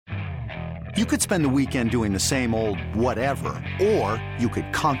You could spend the weekend doing the same old whatever, or you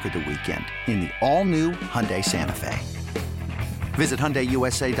could conquer the weekend in the all-new Hyundai Santa Fe. Visit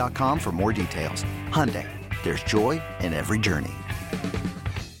HyundaiUSA.com for more details. Hyundai, there's joy in every journey.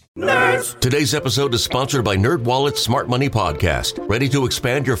 Nerds! Today's episode is sponsored by NerdWallet's Smart Money Podcast. Ready to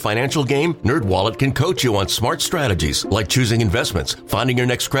expand your financial game? NerdWallet can coach you on smart strategies like choosing investments, finding your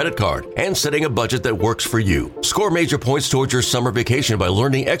next credit card, and setting a budget that works for you. Score major points towards your summer vacation by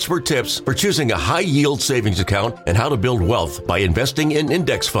learning expert tips for choosing a high-yield savings account and how to build wealth by investing in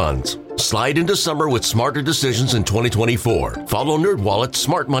index funds. Slide into summer with smarter decisions in 2024. Follow NerdWallet's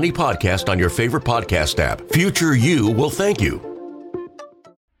Smart Money Podcast on your favorite podcast app. Future you will thank you.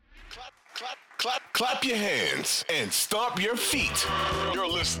 Clap your hands and stomp your feet. You're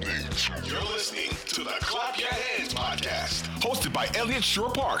listening to the Clap Your Hands podcast, hosted by Elliot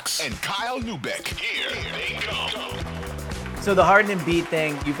Shore-Parks and Kyle Newbeck. Here they go. So the Harden and Embiid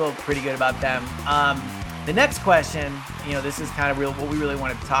thing, you feel pretty good about them. The next question, this is kind of what we really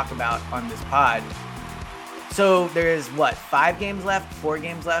wanted to talk about on this pod. So there's 5 games left, 4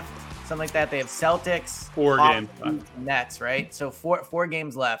 games left, something like that. They have Celtics, 4 games left, Nets, right? So four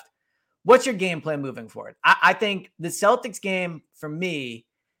games left. What's your game plan moving forward? I think the Celtics game, for me,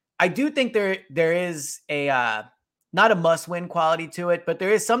 I do think there is a not a must-win quality to it, but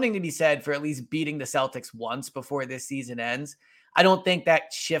there is something to be said for at least beating the Celtics once before this season ends. I don't think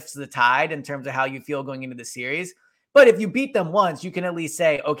that shifts the tide in terms of how you feel going into the series. But if you beat them once, you can at least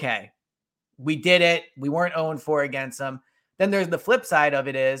say, okay, we did it. We weren't 0-4 against them. Then there's the flip side of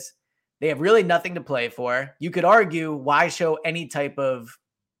it is they have really nothing to play for. You could argue, why show any type of,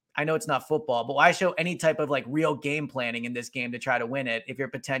 I know it's not football, but why show any type of real game planning in this game to try to win it if you're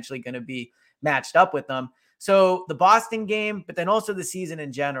potentially going to be matched up with them? So the Boston game, but then also the season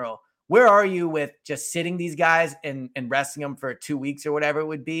in general, where are you with just sitting these guys and resting them for 2 weeks or whatever it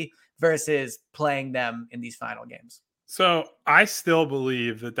would be versus playing them in these final games? So I still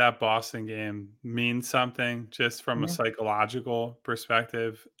believe that Boston game means something just from a psychological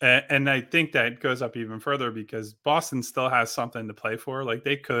perspective. And I think that goes up even further because Boston still has something to play for.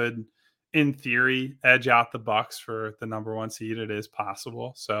 They could, in theory, edge out the Bucks for the number 1 seed. It is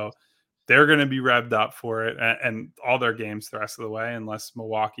possible. So they're going to be revved up for it and all their games the rest of the way, unless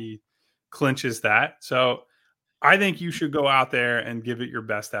Milwaukee clinches that. So I think you should go out there and give it your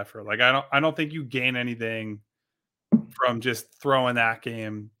best effort. I don't think you gain anything from just throwing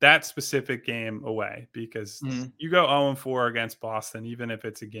that specific game away, because you go 0-4 against Boston, even if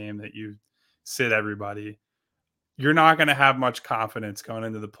it's a game that you sit everybody, you're not going to have much confidence going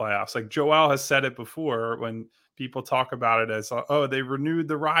into the playoffs. Joel has said it before when people talk about it as, oh, they renewed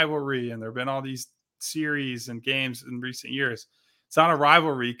the rivalry and there've been all these series and games in recent years. It's not a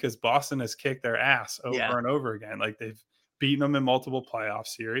rivalry because Boston has kicked their ass over and over again. They've beaten them in multiple playoff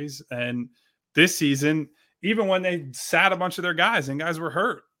series. And this season, even when they sat a bunch of their guys and guys were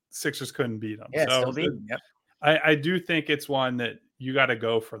hurt, Sixers couldn't beat them. Yeah, still beat them. Yep. I do think it's one that you got to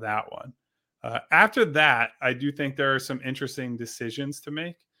go for that one. After that, I do think there are some interesting decisions to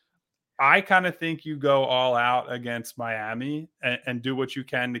make. I kind of think you go all out against Miami and do what you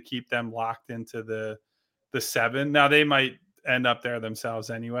can to keep them locked into the 7. Now, they might end up there themselves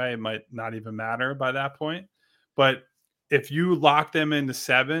anyway. It might not even matter by that point. But if you lock them into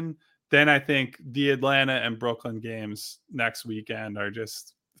 7, then I think the Atlanta and Brooklyn games next weekend are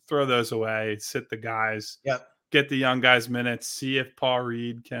just throw those away, sit the guys, get the young guys minutes, see if Paul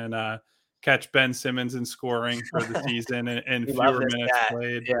Reed can catch Ben Simmons in scoring for the season and fewer minutes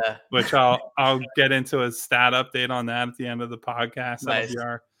played, which I'll get into a stat update on that at the end of the podcast. Nice.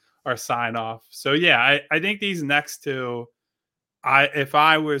 That'll be our sign off. So I think these next 2, if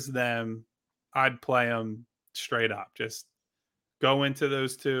I was them, I'd play them straight up. Just go into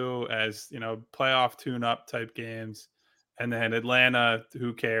those 2 as, playoff tune-up type games. And then Atlanta,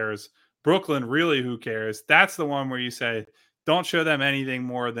 who cares? Brooklyn, really, who cares? That's the one where you say, don't show them anything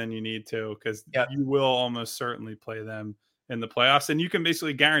more than you need to, because you will almost certainly play them in the playoffs. And you can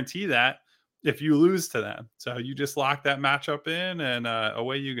basically guarantee that if you lose to them. So you just lock that matchup in and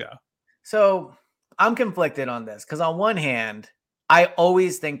away you go. So I'm conflicted on this because on one hand, I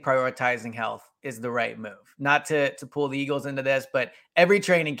always think prioritizing health is the right move. Not to pull the Eagles into this, but every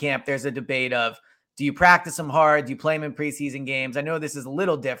training camp, there's a debate of, do you practice them hard? Do you play them in preseason games? I know this is a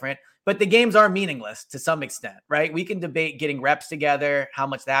little different, but the games are meaningless to some extent, right? We can debate getting reps together, how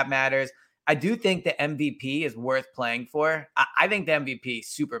much that matters. I do think the MVP is worth playing for. I think the MVP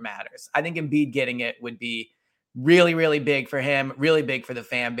super matters. I think Embiid getting it would be really, really big for him, really big for the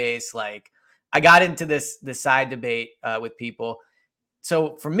fan base. I got into this side debate with people.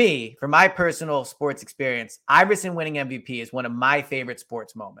 So for me, for my personal sports experience, Iverson winning MVP is one of my favorite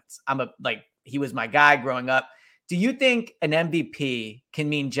sports moments. He was my guy growing up. Do you think an MVP can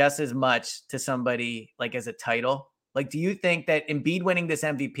mean just as much to somebody like as a title? Like, do you think that Embiid winning this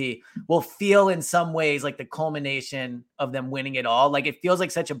MVP will feel in some ways like the culmination of them winning it all? Like, it feels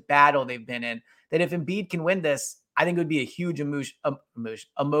like such a battle they've been in that if Embiid can win this, I think it would be a huge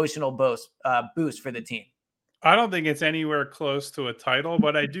emotional boost for the team. I don't think it's anywhere close to a title,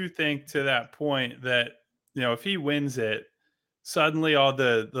 but I do think to that point that, if he wins it, suddenly all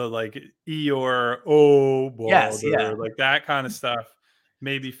the like Eeyore, Yes, yeah. like that kind of stuff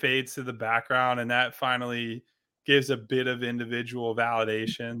maybe fades to the background, and that finally gives a bit of individual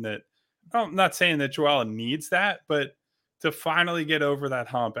validation that I'm not saying that Joel needs that, but to finally get over that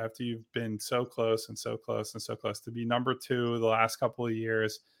hump after you've been so close and so close and so close to be number 2 the last couple of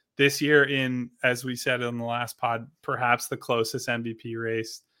years. This year as we said in the last pod, perhaps the closest MVP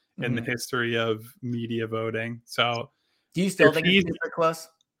race in the history of media voting. So do you still think it's super close?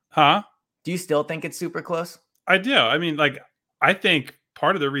 Huh? Do you still think it's super close? I do. I mean, I think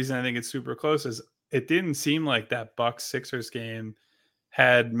part of the reason I think it's super close is it didn't seem like that Bucks Sixers game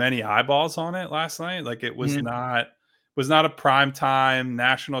had many eyeballs on it last night. Like it was not a prime time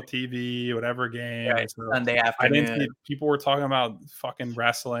national TV, whatever game. Right. So Sunday afternoon. I didn't see people were talking about fucking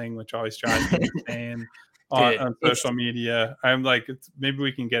wrestling, which always drives me insane on social media. I'm like, maybe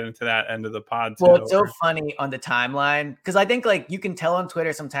we can get into that end of the pod. Well, it's so funny on the timeline because I think like you can tell on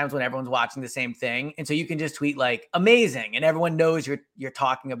Twitter sometimes when everyone's watching the same thing, and so you can just tweet like amazing, and everyone knows you're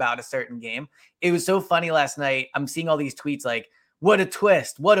talking about a certain game. It was so funny last night. I'm seeing all these tweets like, "What a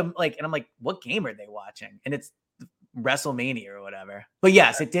twist! And I'm like, what game are they watching?" And it's WrestleMania or whatever. But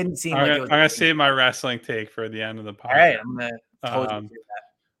yes, it didn't seem like it was. I'm gonna save my wrestling take for the end of the podcast. All right, I'm gonna totally do that.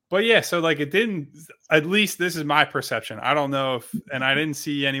 But yeah, so like it didn't, at least this is my perception. I don't know and I didn't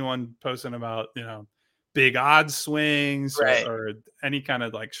see anyone posting about, big odds swings or any kind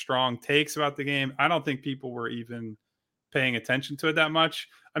of like strong takes about the game. I don't think people were even paying attention to it that much.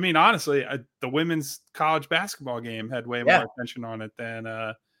 I mean, honestly, the women's college basketball game had way more attention on it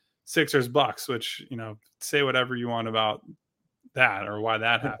than Sixers Bucks, which, say whatever you want about that or why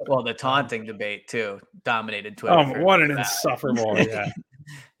that happened. Well, the taunting debate too dominated Twitter. Oh, what an insufferable.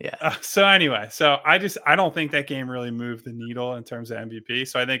 Yeah. So anyway, I don't think that game really moved the needle in terms of MVP.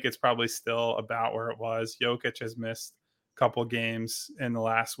 So I think it's probably still about where it was. Jokic has missed a couple games in the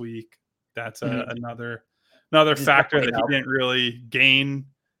last week. That's another factor that he didn't really gain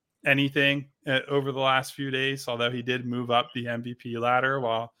anything over the last few days, although he did move up the MVP ladder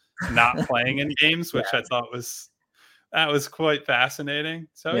while not playing in games, which I thought was quite fascinating.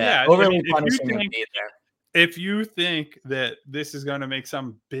 So if you think that this is going to make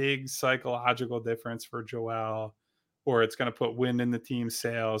some big psychological difference for Joel, or it's going to put wind in the team's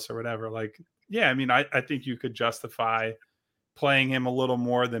sails or whatever, I think you could justify playing him a little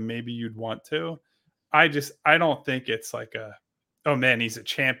more than maybe you'd want to. I don't think it's like oh man, he's a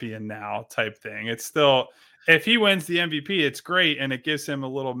champion now type thing. It's still, if he wins the MVP, it's great. And it gives him a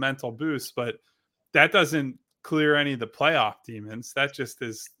little mental boost, but that doesn't clear any of the playoff demons. That just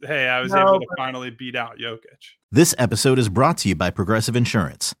is, hey, I was able to finally beat out Jokic. This episode is brought to you by Progressive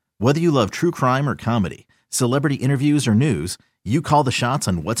Insurance. Whether you love true crime or comedy, celebrity interviews or news, you call the shots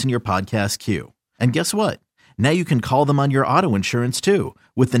on what's in your podcast queue. And guess what? Now you can call them on your auto insurance too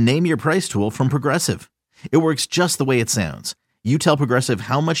with the Name Your Price tool from Progressive. It works just the way it sounds. You tell Progressive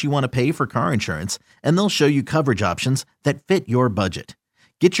how much you want to pay for car insurance, and they'll show you coverage options that fit your budget.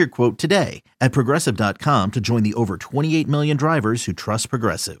 Get your quote today at Progressive.com to join the over 28 million drivers who trust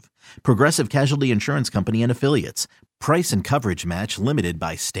Progressive. Progressive Casualty Insurance Company and Affiliates. Price and coverage match limited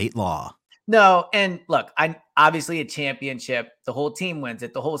by state law. No, and look, obviously a championship, the whole team wins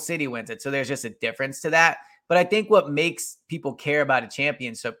it, the whole city wins it, so there's just a difference to that. But I think what makes people care about a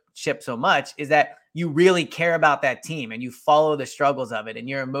championship so much is that you really care about that team and you follow the struggles of it and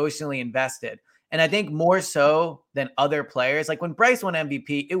you're emotionally invested. And I think more so than other players, like when Bryce won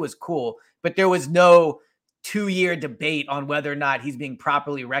MVP, it was cool, but there was no 2-year debate on whether or not he's being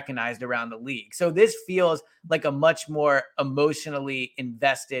properly recognized around the league. So this feels like a much more emotionally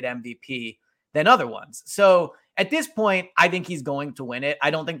invested MVP than other ones. So at this point, I think he's going to win it.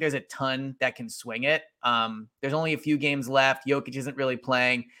 I don't think there's a ton that can swing it. There's only a few games left. Jokic isn't really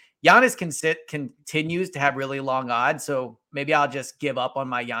playing. Giannis continues to have really long odds, so maybe I'll just give up on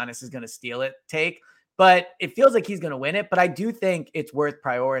my Giannis is going to steal it take. But it feels like he's going to win it, but I do think it's worth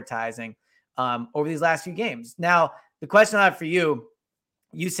prioritizing over these last few games. Now, the question I have for you,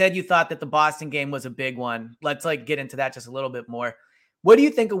 you said you thought that the Boston game was a big one. Let's get into that just a little bit more. What do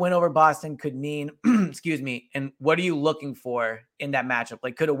you think a win over Boston could mean? Excuse me. And what are you looking for in that matchup?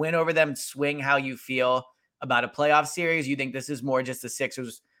 Like, could a win over them swing how you feel about a playoff series? You think this is more just the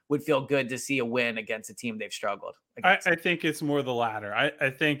Sixers would feel good to see a win against a team they've struggled against? I think it's more the latter. I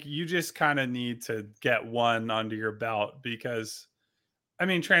think you just kind of need to get one under your belt because, I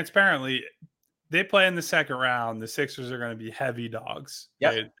mean, transparently, they play in the second round. The Sixers are going to be heavy dogs.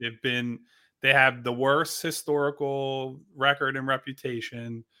 Yep. They have the worst historical record and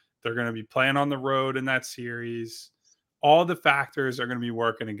reputation. They're going to be playing on the road in that series. All the factors are going to be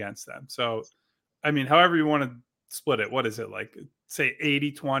working against them. So, I mean, however you want to split it, what is it like? Say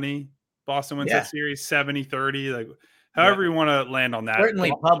 80-20, Boston wins that series, 70-30, like however you want to land on that.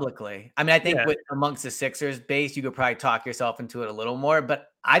 Certainly publicly. I mean, I think with amongst the Sixers base, you could probably talk yourself into it a little more, but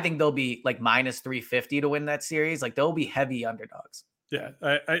I think they'll be like minus 350 to win that series. Like they'll be heavy underdogs. Yeah,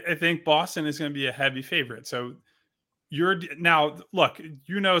 I think Boston is going to be a heavy favorite. So now look,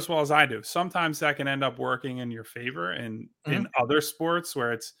 as well as I do, sometimes that can end up working in your favor in other sports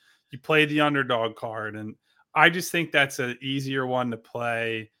where it's you play the underdog card. And I just think that's an easier one to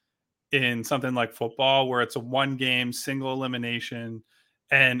play in something like football where it's a one game single elimination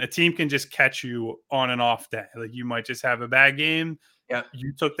and a team can just catch you on an off day. Like you might just have a bad game. Yeah.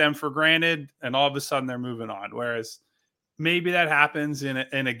 You took them for granted and all of a sudden they're moving on. Whereas maybe that happens in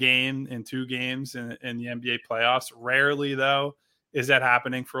a game, in two games in the NBA playoffs. Rarely, though, is that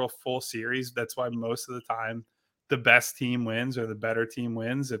happening for a full series. That's why most of the time the best team wins or the better team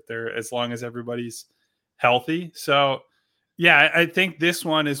wins as long as everybody's healthy. So, yeah, I think this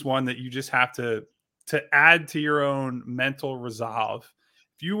one is one that you just have to add to your own mental resolve.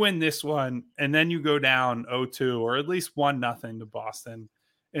 If you win this one and then you go down 0-2 or at least 1-0 to Boston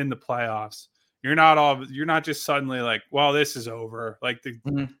in the playoffs, you're not just suddenly like, well, this is over. Like the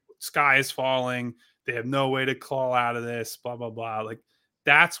sky is falling. They have no way to claw out of this, blah, blah, blah. Like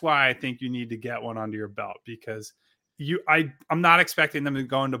that's why I think you need to get one under your belt because I'm not expecting them to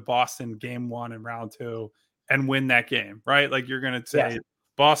go into Boston game 1 and round 2 and win that game, right? Like you're going to say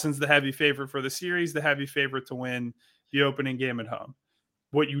Boston's the heavy favorite for the series, the heavy favorite to win the opening game at home.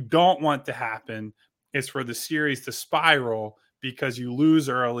 What you don't want to happen is for the series to spiral because you lose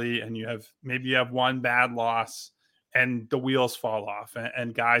early and you have one bad loss and the wheels fall off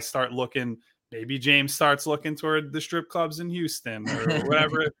and guys start looking, maybe James starts looking toward the strip clubs in Houston or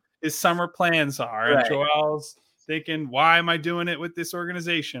whatever his summer plans are. Right. And Joel's thinking, why am I doing it with this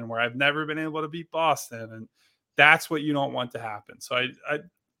organization where I've never been able to beat Boston? And that's what you don't want to happen. So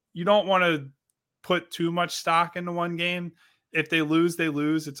you don't want to put too much stock into one game. If they lose, they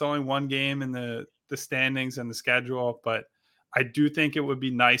lose. It's only one game in the standings and the schedule, but I do think it would be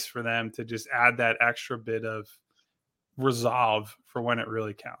nice for them to just add that extra bit of resolve for when it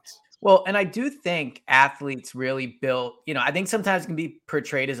really counts. Well, and I do think athletes really built, I think sometimes it can be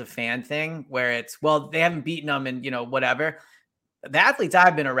portrayed as a fan thing where it's, well, they haven't beaten them and, whatever. The athletes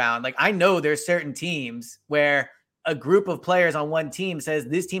I've been around, like I know there's certain teams where a group of players on one team says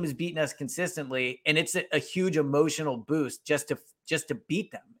this team has beaten us consistently. And it's a huge emotional boost just to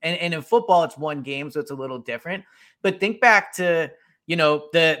beat them. And in football, it's one game, so it's a little different. But think back to,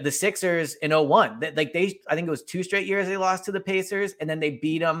 the Sixers in 01. I think it was 2 straight years they lost to the Pacers, and then they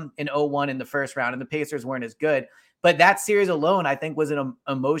beat them in 01 in the first round, and the Pacers weren't as good. But that series alone, I think, was an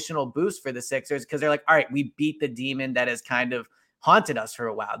emotional boost for the Sixers because they're like, all right, we beat the demon that has kind of haunted us for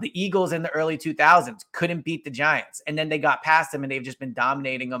a while. The Eagles in the early 2000s couldn't beat the Giants, and then they got past them, and they've just been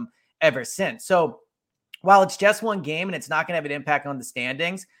dominating them ever since. So while it's just one game and it's not going to have an impact on the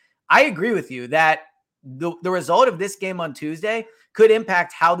standings, I agree with you that the result of this game on Tuesday could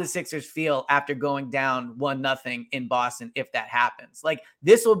impact how the Sixers feel after going down 1-0 in Boston if that happens. Like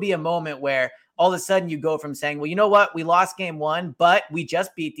this will be a moment where all of a sudden you go from saying, well, you know what? We lost game 1, but we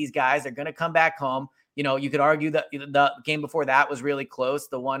just beat these guys. They're going to come back home. You could argue that the game before that was really close,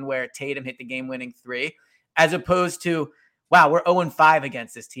 the one where Tatum hit the game-winning 3, as opposed to, wow, we're 0-5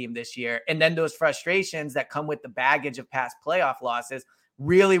 against this team this year. And then those frustrations that come with the baggage of past playoff losses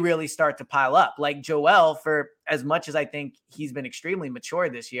really, really start to pile up. Like Joel, for as much as I think he's been extremely mature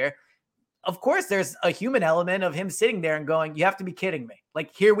this year, of course, there's a human element of him sitting there and going, you have to be kidding me.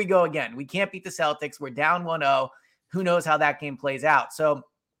 Like, here we go again. We can't beat the Celtics. We're down 1-0. Who knows how that game plays out? So,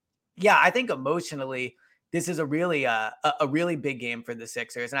 yeah, I think emotionally, this is a really big game for the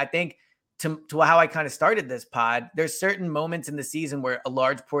Sixers. And I think to how I kind of started this pod, there's certain moments in the season where a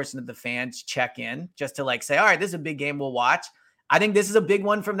large portion of the fans check in just to like say, all right, this is a big game we'll watch. I think this is a big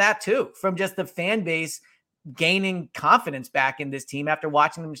one from that too, from just the fan base gaining confidence back in this team after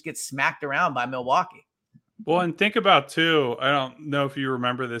watching them just get smacked around by Milwaukee. Well, and think about too, I don't know if you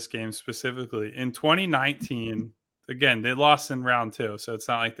remember this game specifically. In 2019, again, they lost in round 2, so it's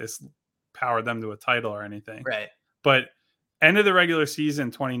not like this powered them to a title or anything. Right. But end of the regular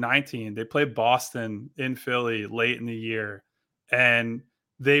season 2019, they played Boston in Philly late in the year, and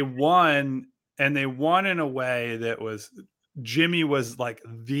they won in a way that was Jimmy was like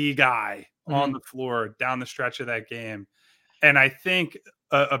the guy on the floor down the stretch of that game. And I think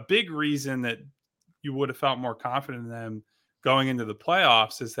a big reason that you would have felt more confident in them going into the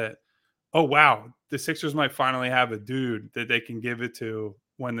playoffs is that, oh, wow, the Sixers might finally have a dude that they can give it to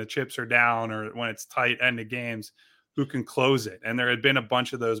when the chips are down or when it's tight end of games who can close it. And there had been a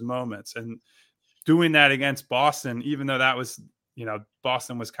bunch of those moments. And doing that against Boston, even though that was,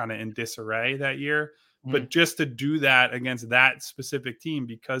 Boston was kind of in disarray that year, but just to do that against that specific team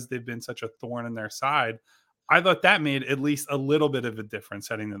because they've been such a thorn in their side, I thought that made at least a little bit of a difference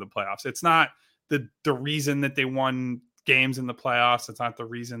heading to the playoffs. It's not the reason that they won games in the playoffs. It's not the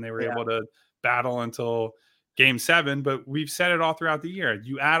reason they were able to battle until Game 7, but we've said it all throughout the year.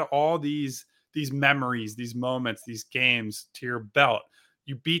 You add all these memories, these moments, these games to your belt.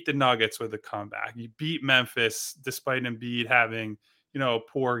 You beat the Nuggets with a comeback. You beat Memphis despite Embiid having, a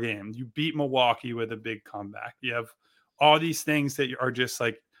poor game. You beat Milwaukee with a big comeback. You have all these things that are just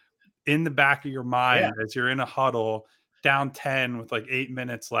like in the back of your mind as you're in a huddle down 10 with like 8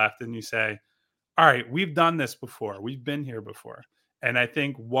 minutes left. And you say, all right, we've done this before. We've been here before. And I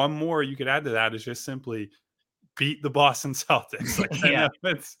think one more you could add to that is just simply beat the Boston Celtics. Like, I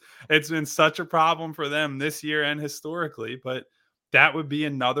know it's been such a problem for them this year and historically, but that would be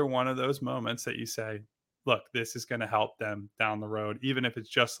another one of those moments that you say, look, this is going to help them down the road, even if it's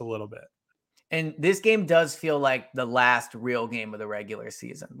just a little bit. And this game does feel like the last real game of the regular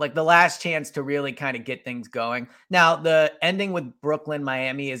season, like the last chance to really kind of get things going. Now, the ending with Brooklyn,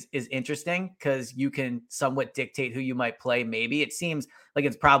 Miami is interesting because you can somewhat dictate who you might play. Maybe it seems like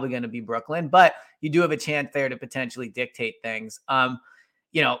it's probably going to be Brooklyn, but you do have a chance there to potentially dictate things.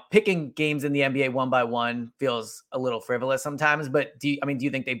 Picking games in the NBA one by one feels a little frivolous sometimes, but do you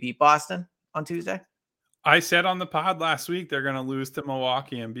think they beat Boston on Tuesday? I said on the pod last week they're going to lose to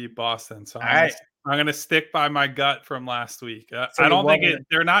Milwaukee and beat Boston. So I'm going to stick by my gut from last week. So I don't think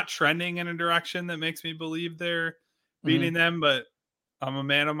they're not trending in a direction that makes me believe they're beating them, but I'm a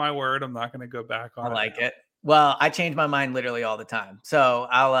man of my word. I'm not going to go back on it. I like it. Well, I change my mind literally all the time. So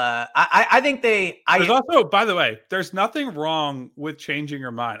I think there's also, by the way, there's nothing wrong with changing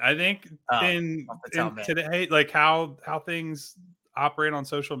your mind. I think in today, like how things operate on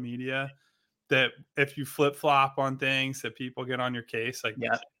social media, that if you flip flop on things that people get on your case, like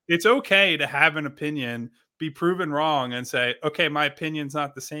it's okay to have an opinion, be proven wrong and say, okay, my opinion's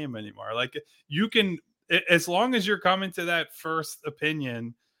not the same anymore. Like you can, as long as you're coming to that first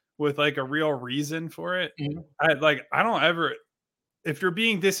opinion with like a real reason for it. I don't ever, if you're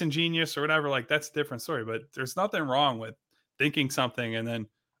being disingenuous or whatever, like that's a different story, but there's nothing wrong with thinking something and then,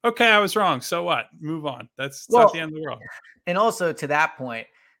 okay, I was wrong. So what? Move on. That's not the end of the world. And also to that point,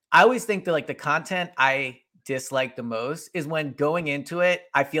 I always think that like the content I dislike the most is when going into it,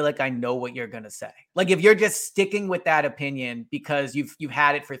 I feel like I know what you're going to say. Like if you're just sticking with that opinion because you've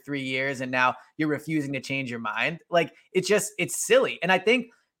had it for 3 years and now you're refusing to change your mind, like it's silly. And I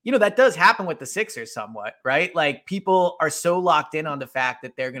think, that does happen with the Sixers somewhat, right? Like people are so locked in on the fact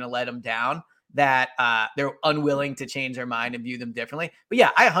that they're going to let them down that they're unwilling to change their mind and view them differently. But yeah,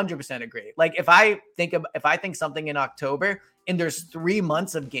 I 100% agree. Like if I think something in October and there's 3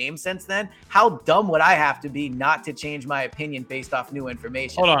 months of games since then, how dumb would I have to be not to change my opinion based off new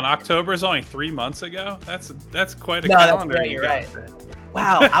information? Hold on, October is only 3 months ago? That's quite a calendar. That's right, you're right.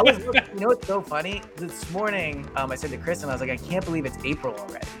 Wow, I was it's so funny? This morning, I said to Kristen, I was like, I can't believe it's April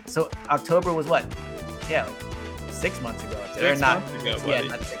already. So October was what? Yeah, like 6 months ago. Not 6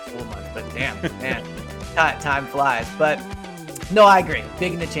 full months, but damn, man, time flies. But no, I agree.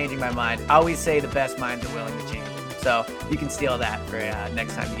 Big into changing my mind. I always say the best minds are willing to change. So you can steal that for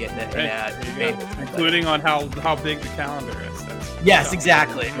next time you get in debate. Including on how big the calendar is. Yes,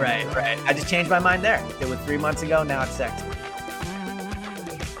 exactly. Right. I just changed my mind there. It was 3 months ago. Now it's 6.